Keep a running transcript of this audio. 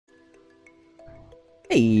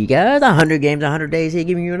Hey guys, 100 games, 100 days here,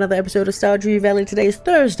 giving you another episode of Stardew Valley. Today is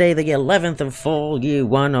Thursday, the 11th of fall, year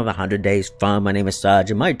 1 of 100 days fun. My name is Sarge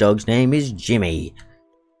and my dog's name is Jimmy.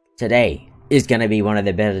 Today is going to be one of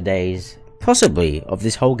the better days, possibly, of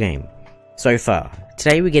this whole game so far.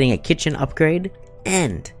 Today we're getting a kitchen upgrade,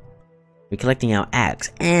 and we're collecting our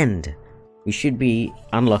axe, and we should be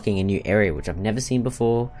unlocking a new area, which I've never seen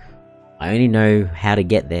before. I only know how to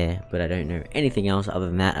get there, but I don't know anything else other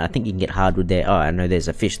than that. I think you can get hardwood there. Oh, I know there's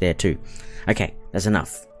a fish there too. Okay, that's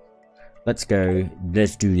enough. Let's go.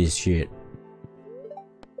 Let's do this shit.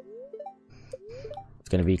 It's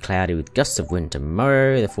going to be cloudy with gusts of wind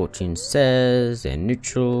tomorrow. The fortune says they're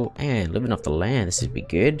neutral and living off the land. This would be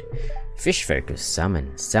good. Fish focus.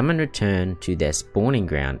 Salmon. Salmon return to their spawning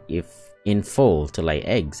ground if in fall to lay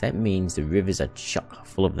eggs. That means the rivers are chock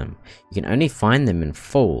full of them. You can only find them in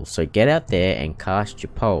fall, so get out there and cast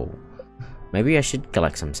your pole. Maybe I should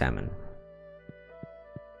collect some salmon.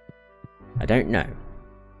 I don't know.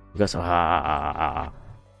 Because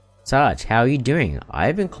Sarge, how are you doing?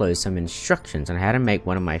 I've enclosed some instructions on how to make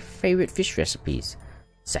one of my favorite fish recipes.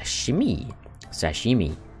 Sashimi.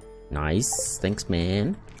 Sashimi. Nice, thanks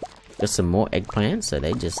man. Got some more eggplants, so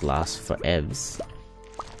they just last forevs.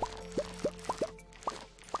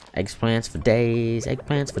 Eggplants for days,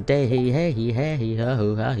 eggplants for days, hey, hey, hey, ho,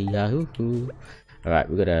 ho, ho, ho. Alright,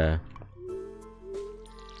 we gotta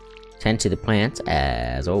tend to the plants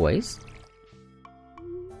as always.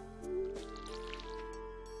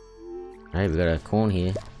 Alright, we got a corn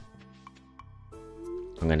here.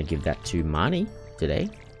 I'm gonna give that to Marnie today.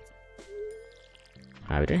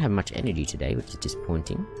 We don't have much energy today, which is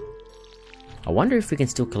disappointing. I wonder if we can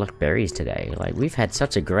still collect berries today. Like, we've had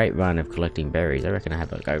such a great run of collecting berries. I reckon I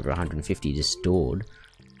have like over 150 just stored.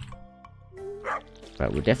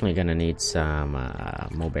 But we're definitely gonna need some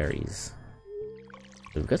more berries.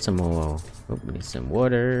 So we've got some more. Oh, we need some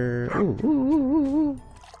water. Ooh, ooh, ooh, ooh.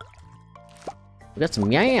 We got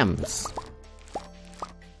some yams.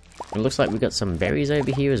 It looks like we got some berries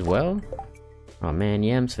over here as well. Oh man,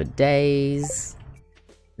 yams for days.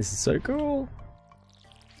 This is so cool.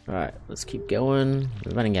 Alright, let's keep going.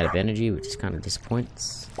 We're running out of energy, which is kind of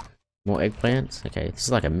disappoints. More eggplants. Okay, this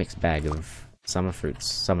is like a mixed bag of summer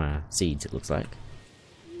fruits, summer seeds it looks like.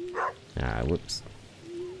 Whoops.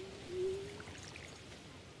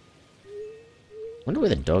 Wonder where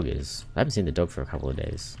the dog is. I haven't seen the dog for a couple of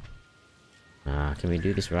days. Can we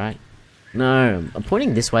do this right? No, I'm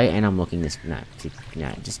pointing this way and I'm looking this. No,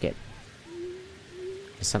 just get.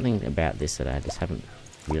 There's something about this that I just haven't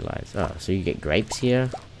realized. Oh, so you get grapes here.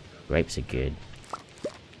 Grapes are good.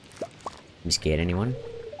 You scared anyone?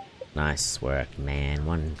 Nice work, man.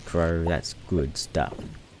 One crow, that's good stuff.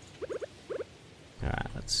 Alright,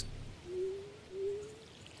 let's...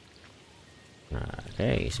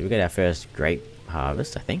 Okay, so we got our first grape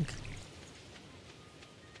harvest, I think.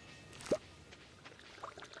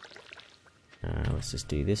 Let's just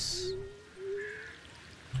do this.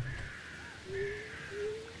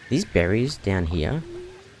 These berries down here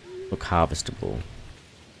look harvestable.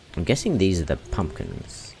 I'm guessing these are the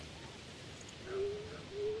pumpkins.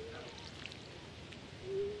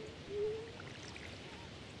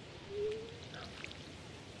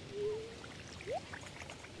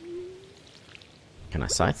 Can I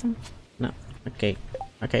scythe them? No. Okay.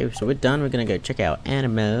 Okay, so we're done. We're gonna go check out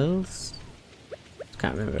animals.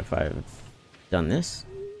 Can't remember if I've done this.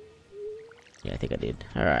 Yeah, I think I did.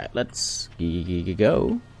 Alright, let's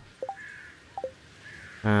go.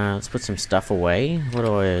 Let's put some stuff away. What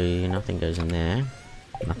do I... Nothing goes in there.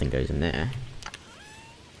 Nothing goes in there.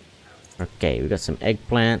 Okay, we got some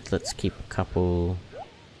eggplant. Let's keep a couple.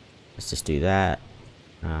 Let's just do that.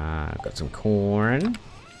 Got some corn.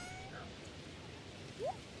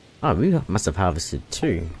 Oh, we must have harvested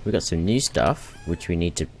two. We got some new stuff, which we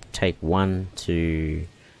need to take one to...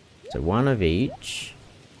 So one of each.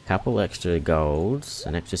 Couple extra golds.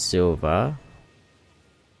 An extra silver.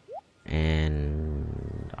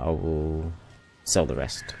 And I will sell the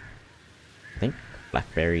rest. I think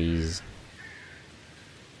blackberries.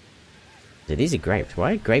 So these are grapes.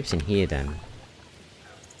 Why are grapes in here then?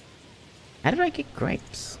 How did I get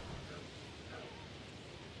grapes?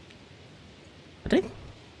 I don't.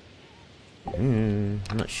 I'm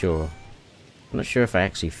not sure. I'm not sure if I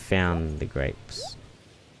actually found the grapes.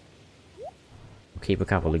 We'll keep a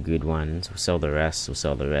couple of good ones. We'll sell the rest. We'll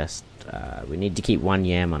sell the rest. We need to keep one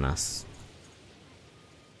yam on us.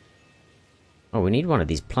 Oh, we need one of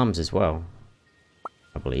these plums as well.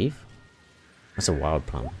 I believe. That's a wild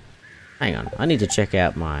plum. Hang on. I need to check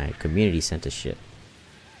out my community center shit.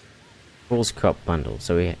 Fall's crop bundle.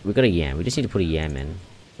 So we got a yam. We just need to put a yam in.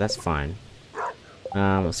 That's fine.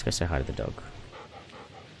 Let's go say hi to the dog.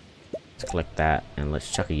 Let's collect that and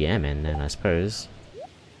let's chuck a yam in then, I suppose.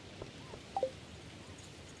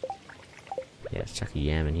 Yeah, let's chuck a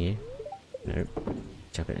yam in here. Nope.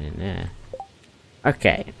 Chuck it in there.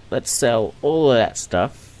 Okay, let's sell all of that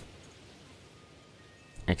stuff.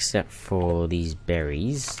 Except for these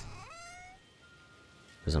berries.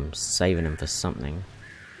 Because I'm saving them for something.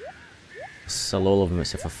 Sell all of them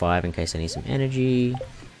except for 5 in case I need some energy.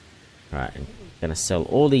 Right, I'm gonna sell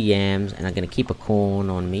all the yams and I'm gonna keep a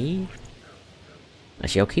corn on me.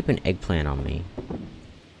 Actually, I'll keep an eggplant on me.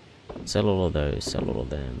 Sell all of those, sell all of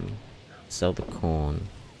them. Sell the corn.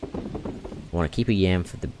 I want to keep a yam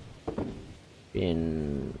for the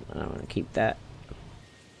bin. I want to keep that.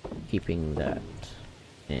 Keeping that.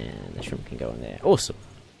 And the shrimp can go in there. Awesome.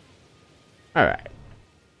 Alright.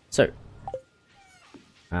 So.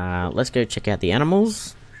 Let's go check out the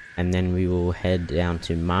animals. And then we will head down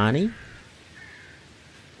to Marnie.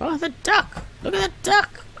 Oh, the duck! Look at the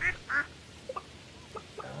duck!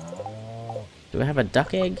 Do I have a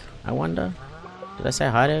duck egg? I wonder. Did I say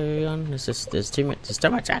hi to everyone? There's too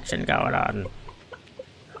much action going on.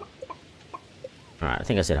 Alright, I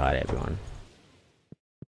think I said hi to everyone.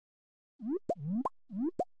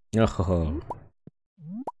 Oh,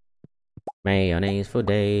 mayonnaise for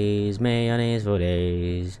days, mayonnaise for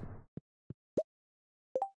days.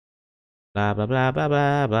 Blah blah blah blah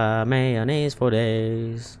blah blah, mayonnaise for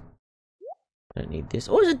days. Don't need this.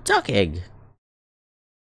 Oh, it's a duck egg.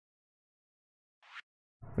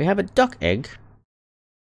 We have a duck egg.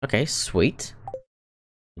 Okay, sweet.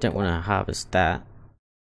 We don't want to harvest that.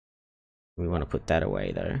 We want to put that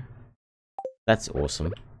away though. That's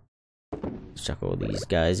awesome. Let's chuck all these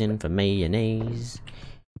guys in for mayonnaise.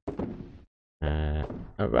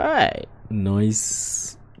 Alright.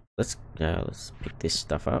 Nice. Let's pick this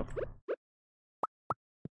stuff up.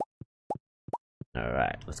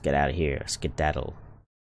 Alright, let's get out of here. Skedaddle.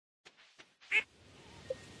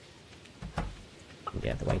 Get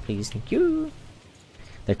out of the way, please. Thank you.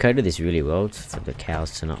 They coded this really well for the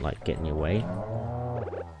cows to not like get in your way.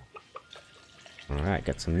 Alright,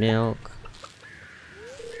 got some milk.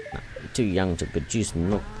 No, you're too young to produce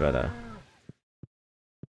milk, brother.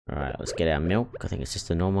 Alright, let's get our milk. I think it's just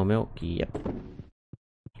the normal milk. Yep.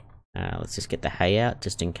 Let's just get the hay out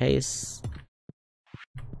just in case.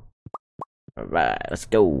 Alright, let's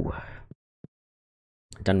go.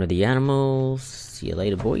 Done with the animals. See you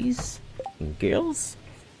later, boys and girls.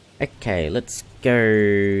 Okay, let's go.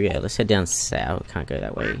 Yeah, let's head down south. Can't go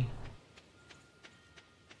that way.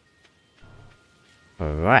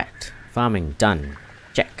 Alright, farming done.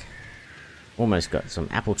 Check. Almost got some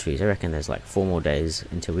apple trees. I reckon there's like 4 more days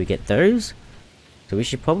until we get those. So we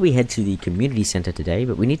should probably head to the community center today,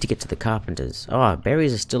 but we need to get to the carpenters. Oh,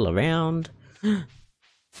 berries are still around. It's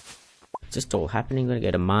just all happening. I'm gonna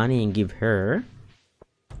go to Marnie and give her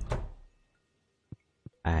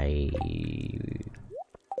a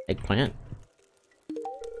eggplant.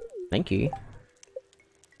 Thank you.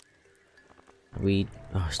 We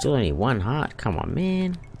still only 1 heart. Come on,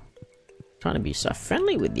 man. Trying to be so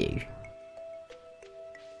friendly with you.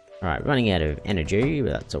 Alright, running out of energy,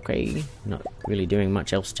 but that's okay. Not really doing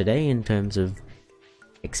much else today in terms of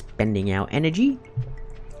expending our energy.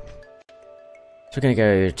 So we're gonna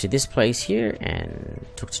go to this place here and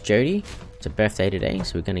talk to Jody. It's her birthday today,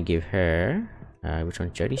 so we're gonna give her which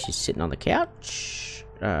one's Jody? She's sitting on the couch.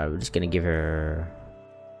 We're just gonna give her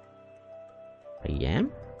a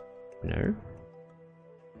yam? No.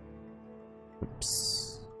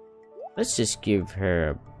 Oops. Let's just give her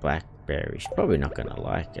a blackberry. She's probably not gonna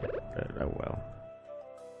like it, but oh well.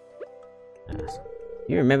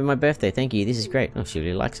 You remember my birthday, thank you. This is great. Oh, she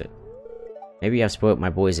really likes it. Maybe I've spoiled my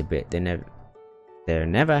boys a bit. They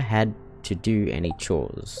never had to do any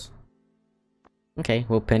chores. Okay,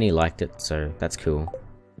 well Penny liked it, so that's cool.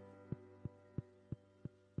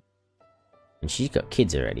 And she's got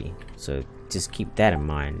kids already, so just keep that in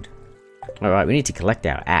mind. Alright, we need to collect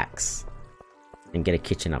our axe and get a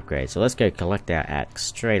kitchen upgrade. So let's go collect our axe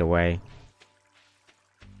straight away.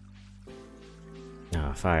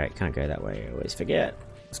 Oh, fire, it can't go that way, I always forget.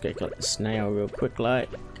 Let's go collect the snail real quick like.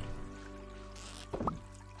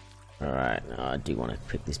 Alright, I do want to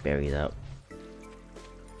pick these berries up.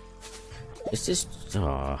 It's just,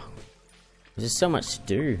 there's just so much to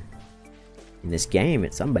do in this game,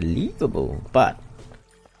 it's unbelievable. But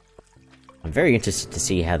I'm very interested to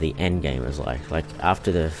see how the end game is like. Like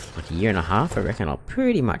after the a year and a half, I reckon I'll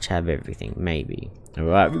pretty much have everything, maybe.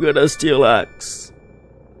 Alright, we got a steel axe.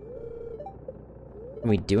 Can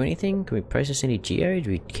we do anything? Can we process any geodes?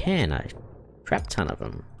 We can, a crap ton of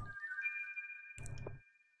them.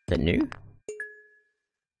 Is that new?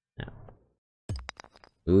 No.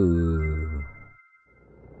 Ooh.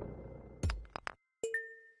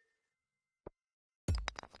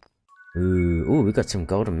 Ooh, we got some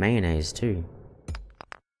golden mayonnaise too.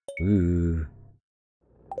 Ooh.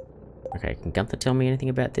 Okay, can Gunther tell me anything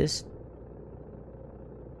about this?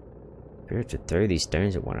 We have to throw these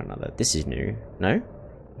stones at one another. This is new. No?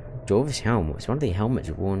 Dwarf's helm. It's one of the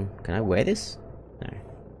helmets worn. Can I wear this? No.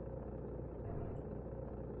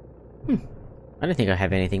 I don't think I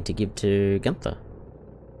have anything to give to Gunther.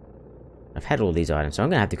 I've had all these items, so I'm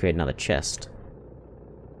gonna have to create another chest.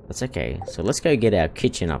 That's okay. So let's go get our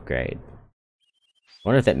kitchen upgrade. I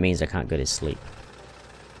wonder if that means I can't go to sleep.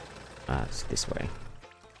 It's this way.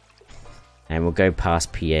 And we'll go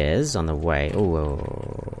past Pierre's on the way. Oh,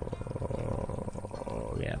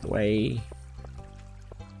 get out of the way.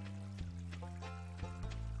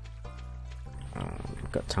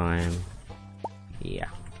 Got time. Yeah.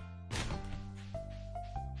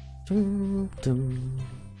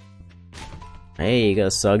 Hey, you got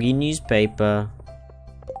a soggy newspaper.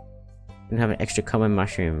 Can have an extra common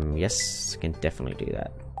mushroom. Yes, I can definitely do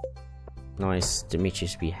that. Nice.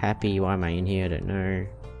 Demetrius be happy. Why am I in here? I don't know.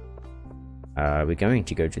 We're going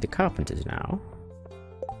to go to the carpenters now.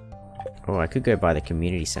 Oh, I could go by the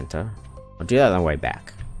community center. I'll do that on the way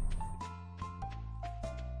back.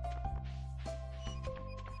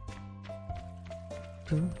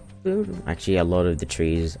 Actually, a lot of the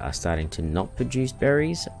trees are starting to not produce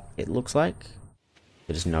berries, it looks like.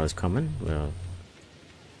 It is not as common. Well,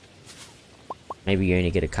 maybe you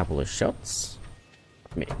only get a couple of shots.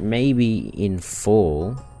 Maybe in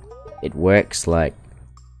fall, it works like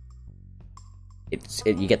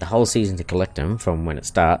you get the whole season to collect them from when it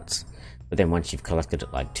starts, but then once you've collected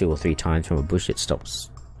it like 2 or 3 times from a bush, it stops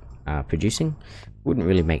producing. Wouldn't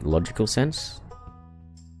really make logical sense.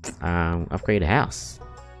 Upgrade a house.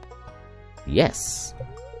 Yes.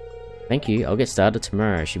 Thank you. I'll get started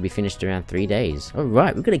tomorrow. Should be finished around 3 days.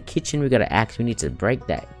 Alright, we've got a kitchen, we've got an axe. We need to break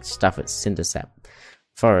that stuff at Cindersap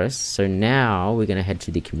Forest. So now we're going to head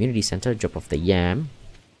to the community center, drop off the yam.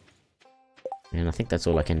 And I think that's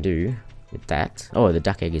all I can do with that. Oh, the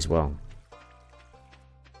duck egg as well.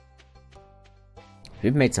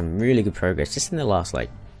 We've made some really good progress just in the last like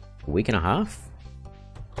week and a half.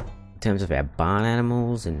 In terms of our barn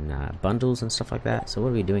animals and bundles and stuff like that. So what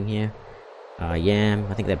are we doing here? Yam,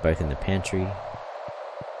 I think they're both in the pantry.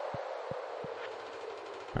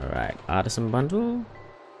 Alright, artisan bundle?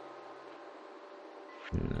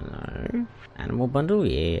 No. Animal bundle?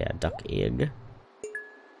 Yeah, duck egg.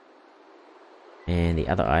 And the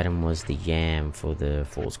other item was the yam for the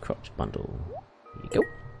falls crops bundle. There you go.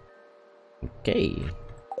 Okay.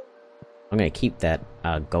 I'm gonna keep that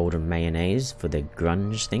golden mayonnaise for the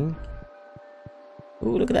grunge thing.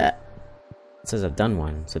 Ooh, look at that. It says I've done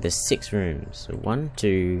one. So there's 6 rooms. So 1,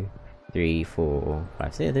 2, 3, 4,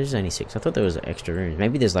 5. Yeah, there's only 6. I thought there was extra rooms.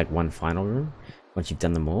 Maybe there's like one final room once you've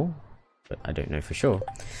done them all. But I don't know for sure.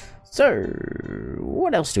 So,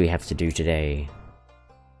 what else do we have to do today?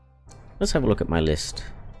 Let's have a look at my list.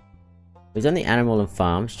 We've done the animal and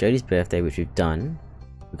farms, Jody's birthday, which we've done.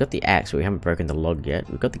 We've got the axe, but we haven't broken the log yet.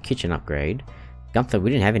 We've got the kitchen upgrade. Gunther,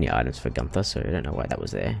 we didn't have any items for Gunther, so I don't know why that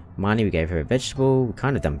was there. Marnie, we gave her a vegetable. We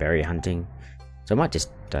kind of done berry hunting. So I might just,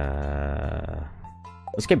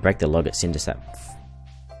 let's go break the log at Cindersap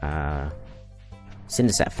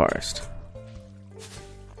Forest.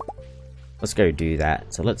 Let's go do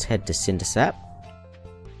that. So let's head to Cindersap.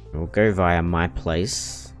 We'll go via my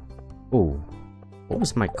place. Ooh, what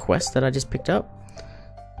was my quest that I just picked up?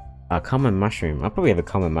 A common mushroom. I'll probably have a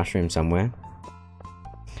common mushroom somewhere.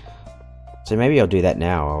 So maybe I'll do that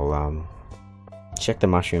now. I'll check the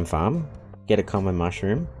mushroom farm, get a common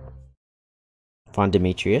mushroom, find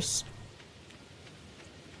Demetrius,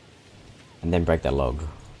 and then break that log.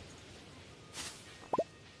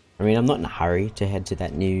 I mean, I'm not in a hurry to head to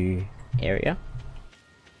that new area.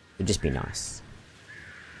 It'd just be nice.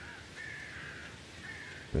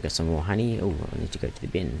 We've got some more honey. Oh, I need to go to the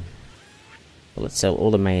bin. Well, let's sell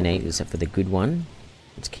all the mayonnaise except for the good one.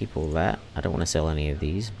 Let's keep all that. I don't want to sell any of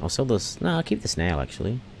these. I'll sell this. No, I'll keep the snail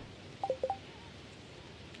actually.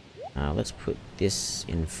 Let's put this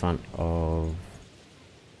in front of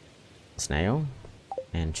the snail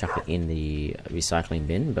and chuck it in the recycling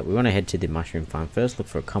bin. But we want to head to the mushroom farm first. Look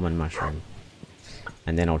for a common mushroom,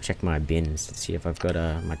 and then I'll check my bins to see if I've got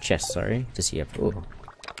my chest. Sorry, to see if. Oh,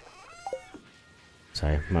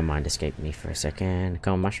 sorry, my mind escaped me for a second.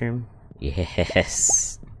 Common mushroom.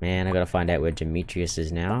 Yes. Man, I gotta find out where Demetrius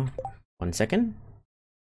is now. 1 second.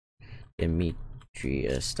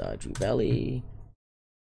 Demetrius, Stardew Valley.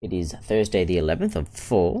 It is Thursday the 11th of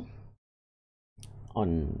fall.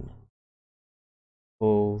 On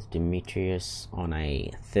fall, Demetrius on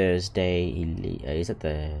a Thursday. Is it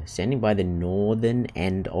standing by the northern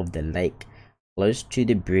end of the lake Close to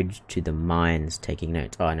the bridge to the mines, taking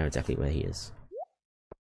notes. Oh, I know exactly where he is.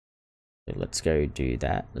 So let's go do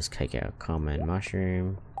that. Let's take our common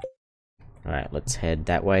mushroom. Alright, let's head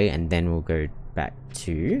that way, and then we'll go back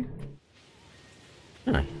to...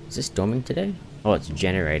 Oh, is this storming today? Oh, it's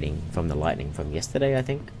generating from the lightning from yesterday, I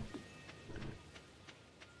think.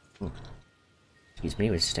 Oh. Excuse me,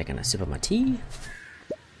 we're just taking a sip of my tea.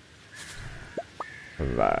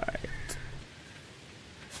 Right.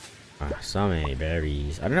 Oh, so many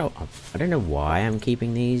berries. I don't know why I'm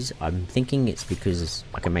keeping these. I'm thinking it's because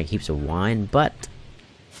I can make heaps of wine, but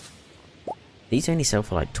these only sell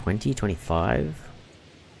for like 20, 25.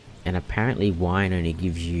 And apparently wine only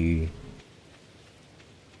gives you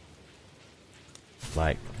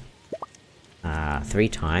like 3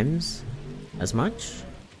 times as much.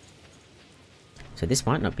 So this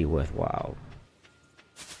might not be worthwhile.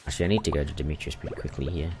 Actually, I need to go to Demetrius pretty quickly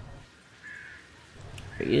here.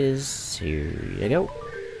 Here you go.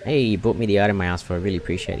 Hey, you bought me the item I asked for. I really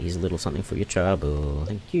appreciate it. Here's a little something for your trouble.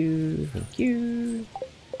 Thank you. Thank you.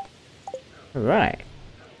 Alright.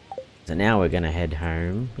 So now we're gonna head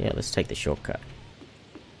home. Yeah, let's take the shortcut.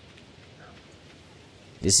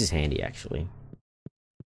 This is handy, actually.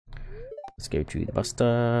 Let's go to the bus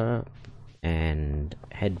stop and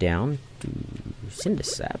head down to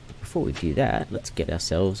Cindersap. Before we do that, let's get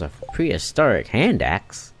ourselves a prehistoric hand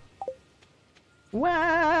axe. What?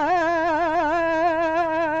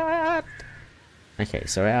 Okay,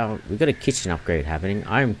 so we've got a kitchen upgrade happening.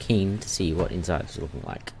 I'm keen to see what inside is looking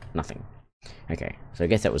like. Nothing. Okay, so I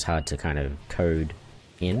guess that was hard to kind of code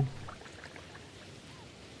in.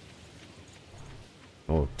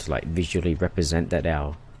 Or to like visually represent that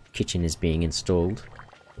our kitchen is being installed.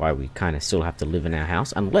 Why we kind of still have to live in our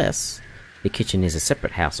house, unless the kitchen is a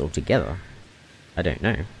separate house altogether. I don't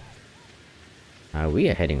know. We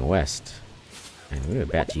are heading west. And we're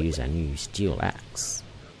about to use our new steel axe.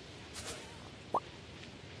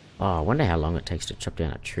 Oh, I wonder how long it takes to chop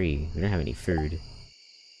down a tree. We don't have any food.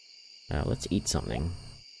 Let's eat something.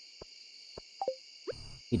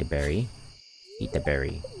 Eat a berry. Eat the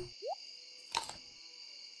berry.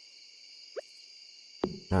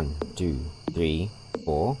 1, 2, 3,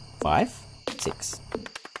 4, 5, 6.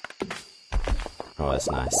 Oh,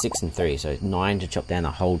 that's nice. 6 and 3, so 9 to chop down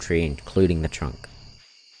the whole tree, including the trunk.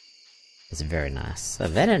 It's very nice.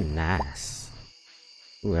 Very nice.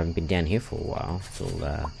 Ooh, I haven't been down here for a while. It's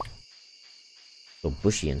all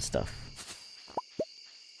bushy and stuff.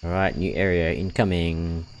 Alright, new area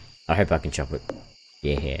incoming. I hope I can chop it.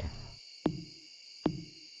 Yeah.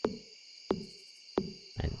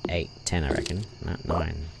 And 8, 10 I reckon. Not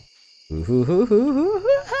 9.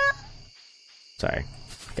 Sorry.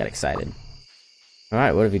 Got excited.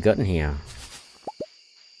 Alright, what have we got in here?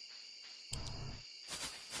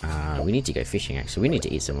 We need to go fishing actually. We need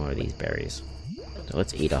to eat some more of these berries. So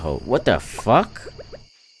let's eat a whole... What the fuck?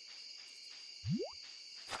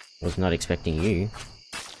 Was not expecting you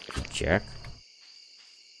jerk.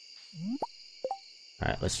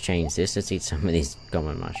 Alright, let's change this. Let's eat some of these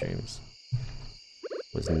common mushrooms.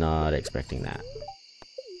 Was not expecting that.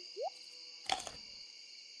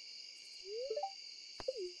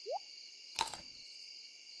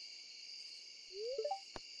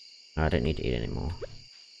 I don't need to eat anymore.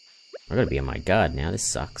 I gotta be on my guard now. This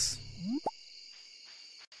sucks.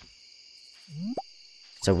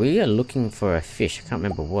 So we are looking for a fish. I can't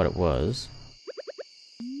remember what it was.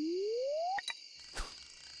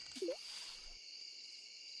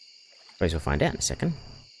 Suppose we'll find out in a second.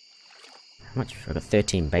 How much? I've got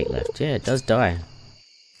 13 bait left. Yeah, it does die.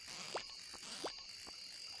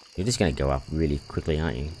 You're just gonna go up really quickly,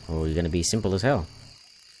 aren't you? Or you're gonna be simple as hell.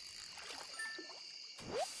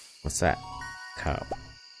 What's that? Carp.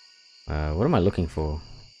 What am I looking for?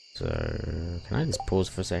 So, can I just pause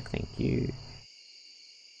for a sec? Thank you.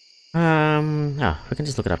 We can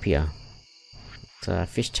just look it up here. It's a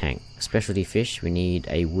fish tank. Specialty fish. We need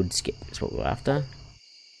a wood skip. That's what we're after.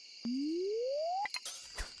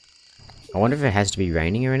 I wonder if it has to be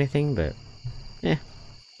raining or anything, but yeah,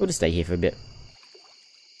 we'll just stay here for a bit.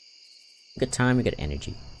 We got time, we got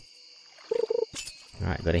energy.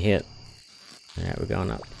 Alright, got a hit. Alright, we're going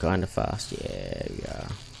up kinda fast. Yeah, we are.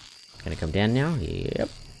 Gonna come down now? Yep.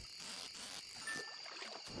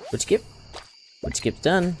 Wood skip. Wood skip's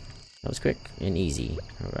done. That was quick and easy.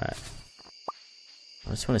 Alright. I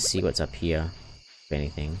just want to see what's up here, if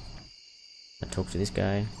anything. I talk to this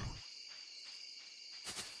guy.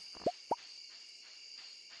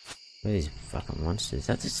 Where are these fucking monsters?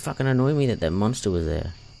 That just fucking annoyed me that that monster was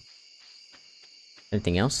there.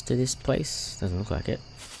 Anything else to this place? Doesn't look like it.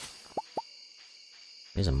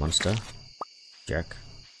 There's a monster. Jerk.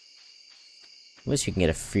 At least you can get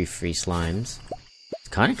a few free slimes. It's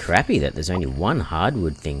kind of crappy that there's only one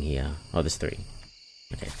hardwood thing here. Oh, there's 3.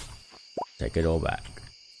 Okay. Take it all back.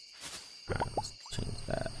 Alright, let's change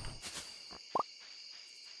that.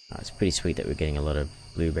 Oh, it's pretty sweet that we're getting a lot of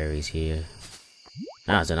blueberries here.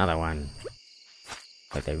 Ah, there's another one.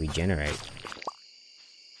 Like they regenerate.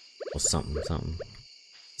 Or something.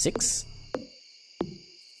 6?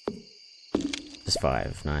 Just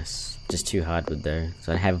 5, nice. Just 2 hardwood though.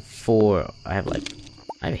 So I have 4, I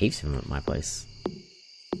have heaps of them at my place.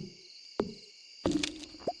 Is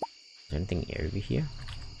there anything over here?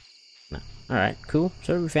 No. Alright, cool.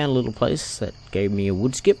 So we found a little place that gave me a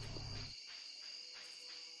wood skip.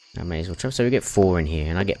 I may as well chop. So we get 4 in here,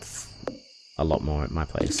 and I get a lot more at my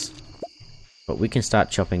place. But we can start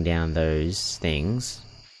chopping down those things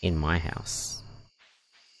in my house.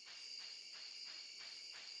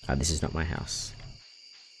 Ah, this is not my house.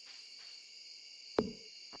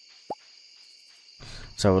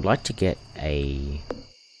 So I would like to get a...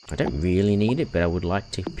 I don't really need it, but I would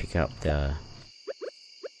like to pick up the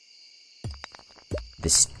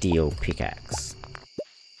steel pickaxe.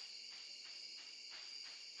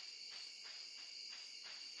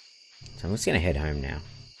 So I'm just gonna head home now.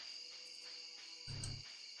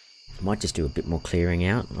 I might just do a bit more clearing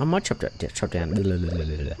out. I might chop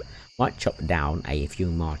down a few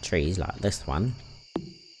more trees like this one.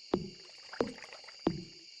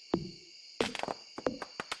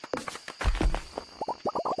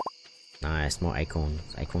 Nice, more acorns.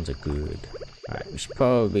 Acorns are good. Alright, we should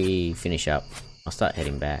probably finish up. I'll start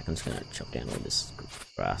heading back. I'm just gonna chop down all this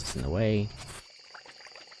grass that's in the way.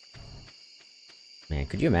 Man,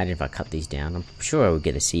 could you imagine if I cut these down? I'm sure I would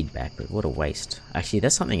get a seed back, but what a waste. Actually,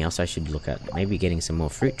 that's something else I should look at. Maybe getting some more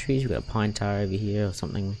fruit trees. We've got a pine tar over here or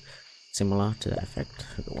something similar to that effect.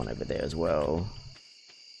 I've got one over there as well.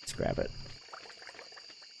 Let's grab it.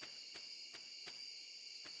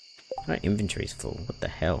 My inventory's full. What the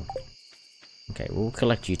hell? Okay, we'll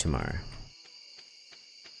collect you tomorrow.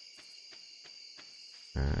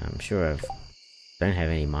 I'm sure I don't have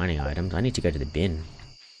any mining items. I need to go to the bin.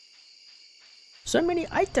 So many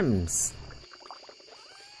items!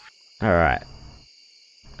 Alright.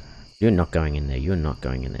 You're not going in there. You're not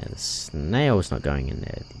going in there. The snail's not going in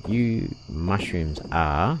there. You mushrooms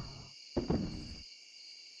are.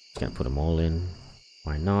 Just gonna put them all in.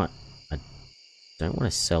 Why not? I don't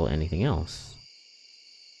want to sell anything else.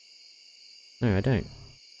 No, I don't.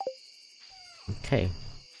 Okay.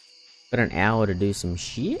 Got an hour to do some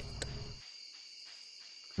shit.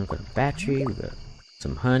 I've got a battery. We've got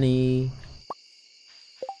some honey.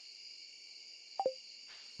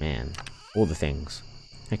 Man, all the things.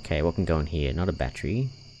 Okay, what can go in here? Not a battery.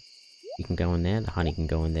 You can go in there. The honey can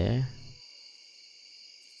go in there.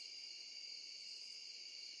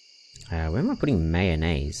 Where am I putting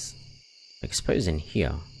mayonnaise? I suppose in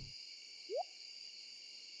here.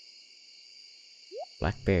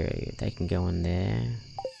 Blackberry, they can go in there.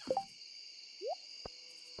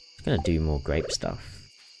 It's gonna do more grape stuff.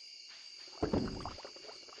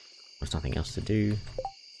 There's nothing else to do.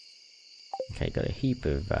 Okay, got a heap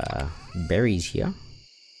of berries here.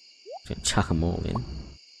 Just gonna chuck them all in.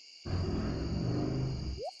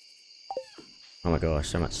 Oh my gosh,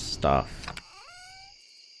 so much stuff.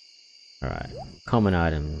 Alright, common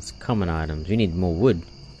items, common items. We need more wood.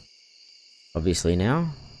 Obviously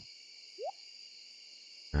now.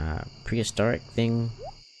 Prehistoric thing.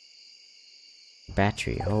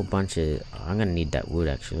 Battery, a whole bunch of... I'm gonna need that wood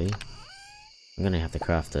actually. I'm gonna have to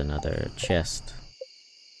craft another chest.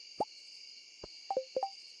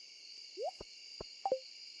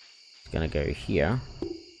 It's gonna go here.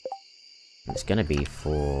 It's gonna be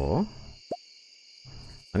for...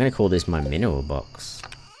 I'm gonna call this my mineral box.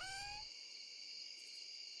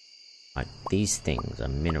 Like, these things are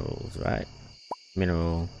minerals, right?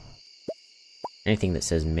 Mineral. Anything that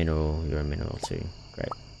says mineral, you're a mineral too. Great.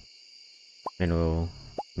 Mineral.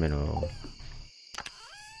 Mineral.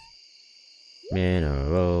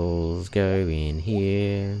 Minerals go in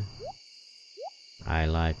here. I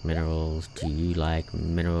like minerals. Do you like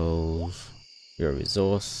minerals? You're a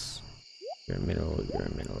resource. You're a mineral. You're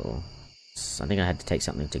a mineral. I think I had to take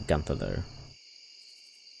something to Gunther though.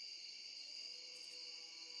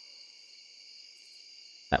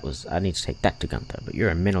 That was... I need to take that to Gunther, but you're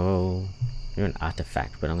a mineral. You're an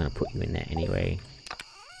artifact, but I'm gonna put you in there anyway.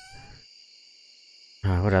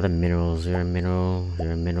 What other minerals? You're a mineral.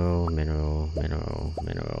 You're a mineral.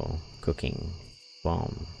 Mineral. Cooking.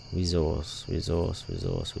 Bomb. Resource.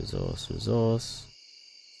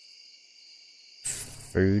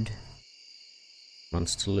 Food.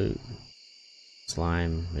 Monster loot.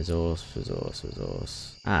 Slime.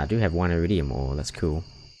 Resource. Ah, I do have 1 iridium ore. That's cool.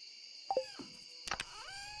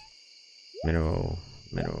 Mineral,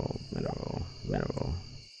 mineral, mineral, mineral,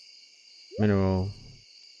 mineral,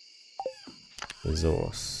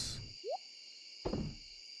 resource.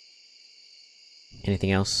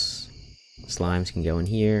 Anything else? Slimes can go in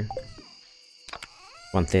here.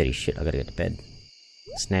 1:30, shit, I gotta get to bed.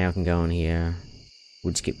 Snail can go in here.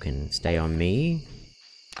 Woodskip can stay on me.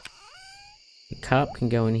 The carp can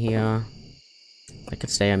go in here. That can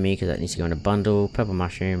stay on me because that needs to go in a bundle. Purple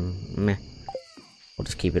mushroom, meh. I'll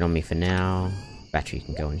just keep it on me for now. Battery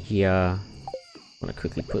can go in here. I'm gonna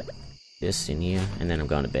quickly put this in here, and then I'm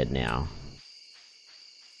going to bed now.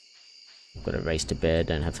 I've got to race to bed,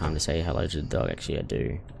 don't have time to say hello to the dog. Actually, I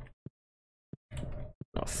do.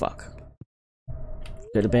 Oh, fuck.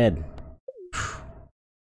 Go to bed.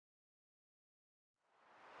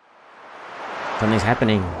 Something's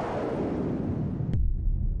happening.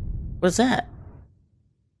 What's that?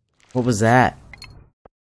 What was that?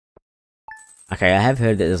 Okay, I have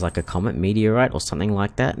heard that there's like a comet meteorite or something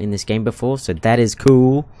like that in this game before, so that is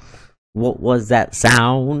cool. What was that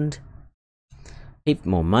sound? Heap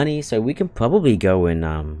more money, so we can probably go and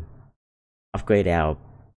upgrade our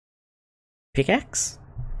pickaxe.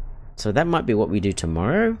 So that might be what we do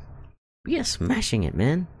tomorrow. We are smashing it,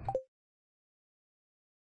 man.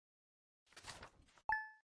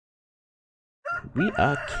 We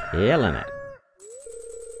are killing it.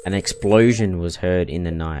 An explosion was heard in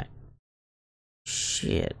the night.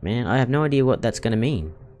 Shit, man. I have no idea what that's gonna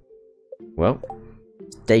mean. Well,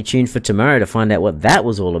 stay tuned for tomorrow to find out what that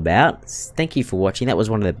was all about. Thank you for watching. That was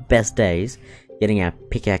one of the best days. Getting our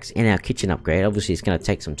pickaxe and our kitchen upgrade. Obviously, it's gonna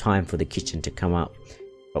take some time for the kitchen to come up.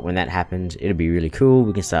 But when that happens, it'll be really cool.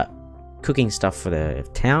 We can start cooking stuff for the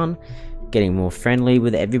town. Getting more friendly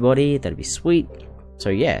with everybody. That'd be sweet. So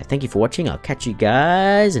yeah, thank you for watching. I'll catch you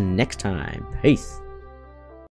guys next time. Peace.